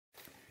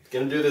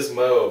Gonna do this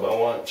mob. I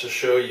want to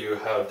show you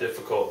how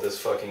difficult this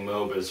fucking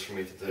mob is for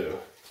me to do.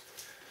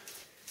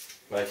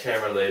 My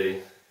camera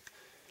lady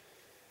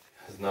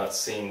has not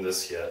seen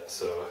this yet,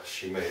 so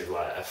she may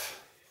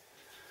laugh.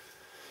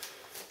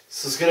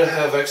 This is gonna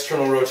have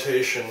external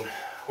rotation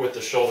with the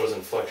shoulders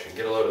and flexion.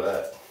 Get a load of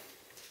that.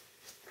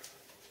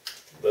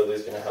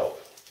 Lily's gonna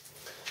help.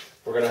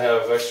 We're gonna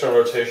have external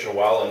rotation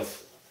while in...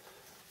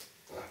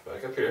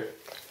 Back up here.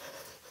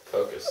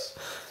 Focus.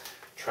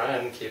 Try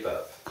and keep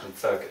up and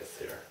focus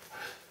here.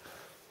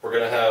 We're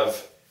going to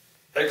have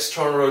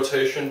external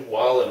rotation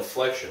while in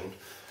flexion,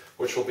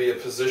 which will be a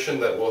position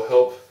that will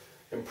help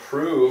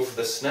improve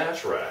the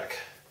snatch rack.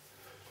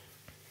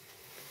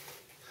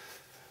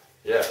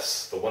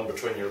 Yes, the one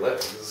between your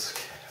legs.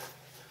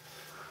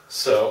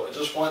 So, I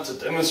just wanted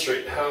to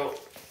demonstrate how,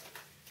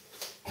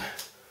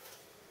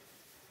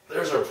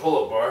 there's our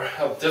pull-up bar,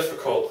 how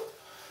difficult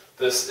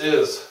this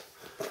is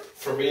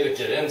for me to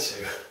get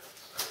into.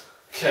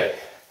 Okay,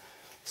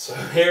 so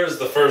here's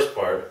the first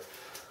part.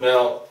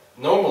 Now,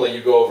 normally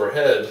you go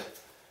overhead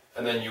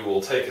and then you will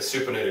take a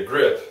supinated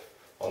grip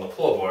on the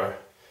pull-up bar,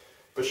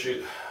 but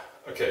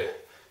okay,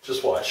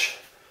 just watch.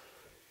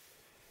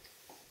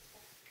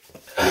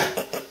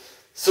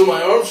 So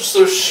my arms are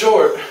so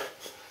short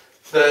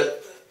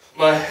that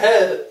my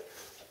head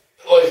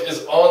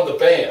is on the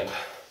band,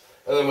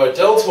 and then my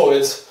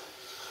deltoids,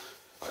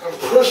 I'm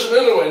pushing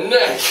into my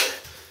neck.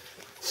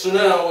 So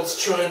now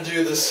let's try and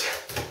do this.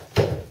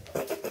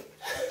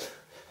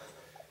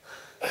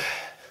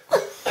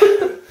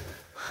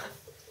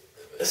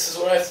 This is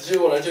what I have to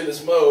do when I do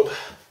this mob.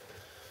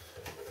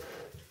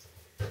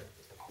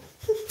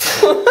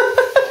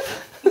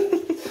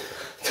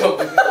 Don't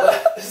make me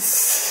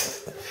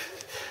laugh.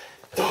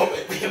 Don't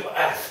make me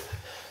laugh.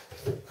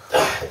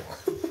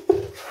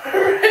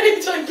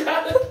 Alright, I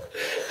got it.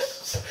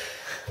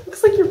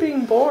 Looks like you're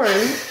being born.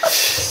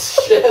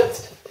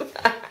 Shit.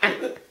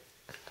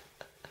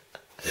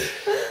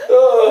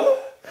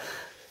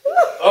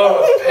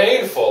 Oh, it's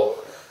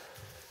painful.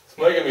 It's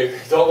making me,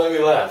 don't make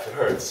me laugh, it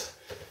hurts.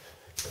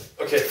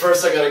 Okay,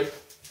 first I gotta...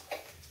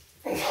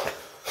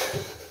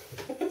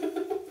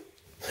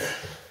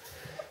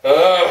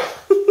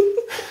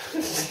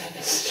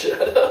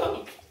 Shut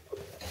up.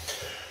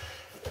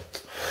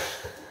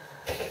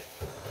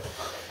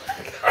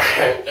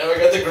 Alright, now I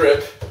got the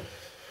grip.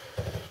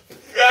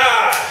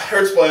 Ah,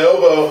 hurts my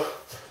elbow.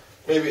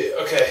 Maybe,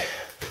 okay.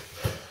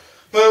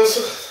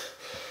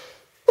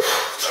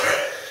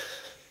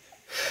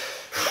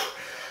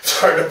 It's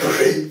hard to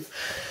breathe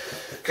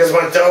because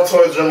my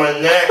deltoids are in my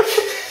neck.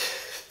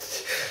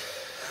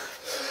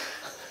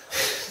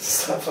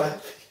 Stop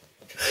laughing.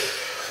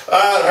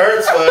 Ah, it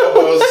hurts my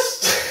elbows.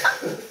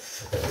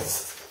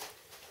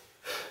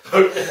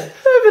 Okay.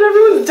 I bet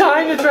everyone's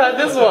dying to try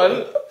this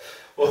one.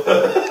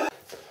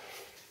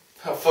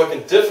 How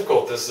fucking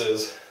difficult this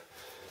is.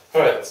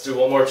 Alright, let's do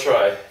one more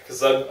try.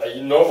 Because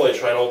I normally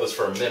try and hold this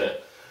for a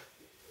minute.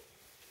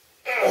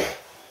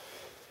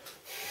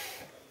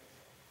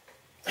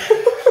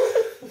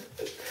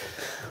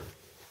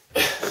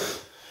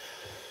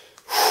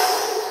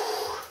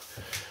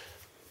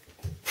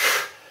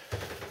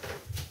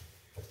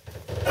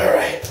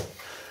 Alright.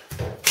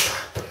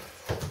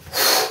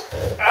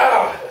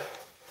 Ah!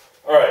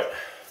 Alright.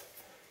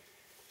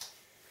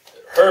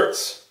 It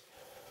hurts.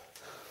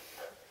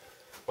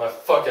 My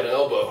fucking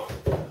elbow.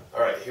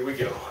 Alright, here we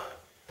go.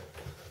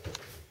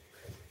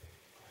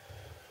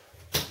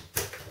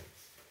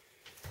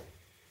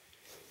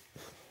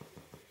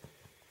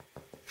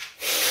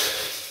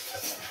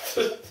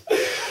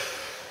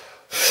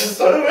 This is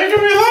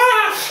making me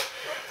laugh!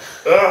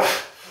 Ugh.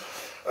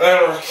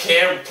 I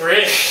can't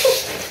breathe.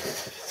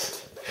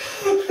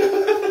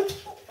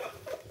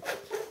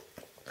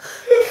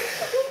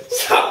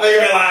 Stop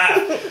making me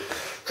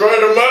laugh! Try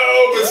to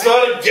move, it's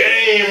not a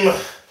game!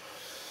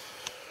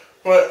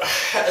 But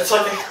it's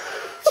like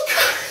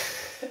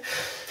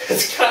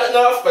it's cutting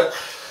off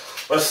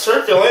my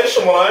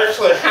circulation when I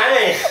actually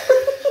hang.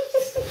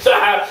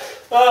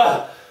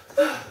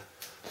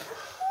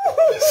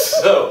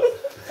 So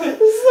This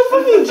is a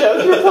fucking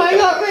joke you're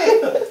playing on me.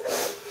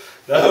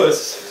 no,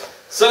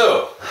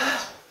 so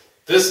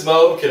this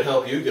mob can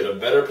help you get a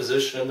better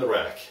position in the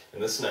rack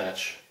in the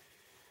snatch.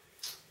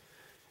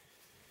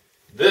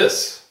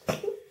 This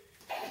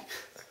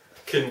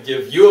can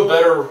give you a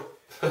better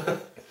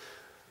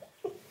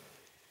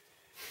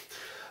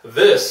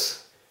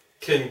This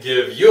can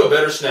give you a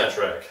better snatch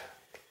rack.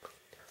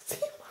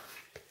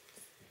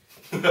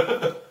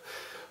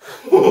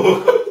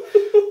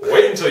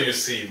 Wait until you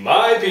see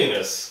my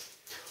penis.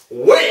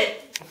 Wait!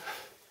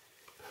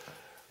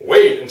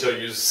 Wait until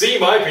you see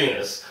my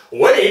penis.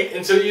 Wait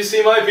until you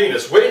see my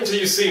penis. Wait until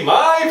you see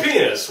my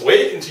penis.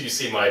 Wait until you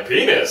see my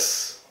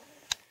penis.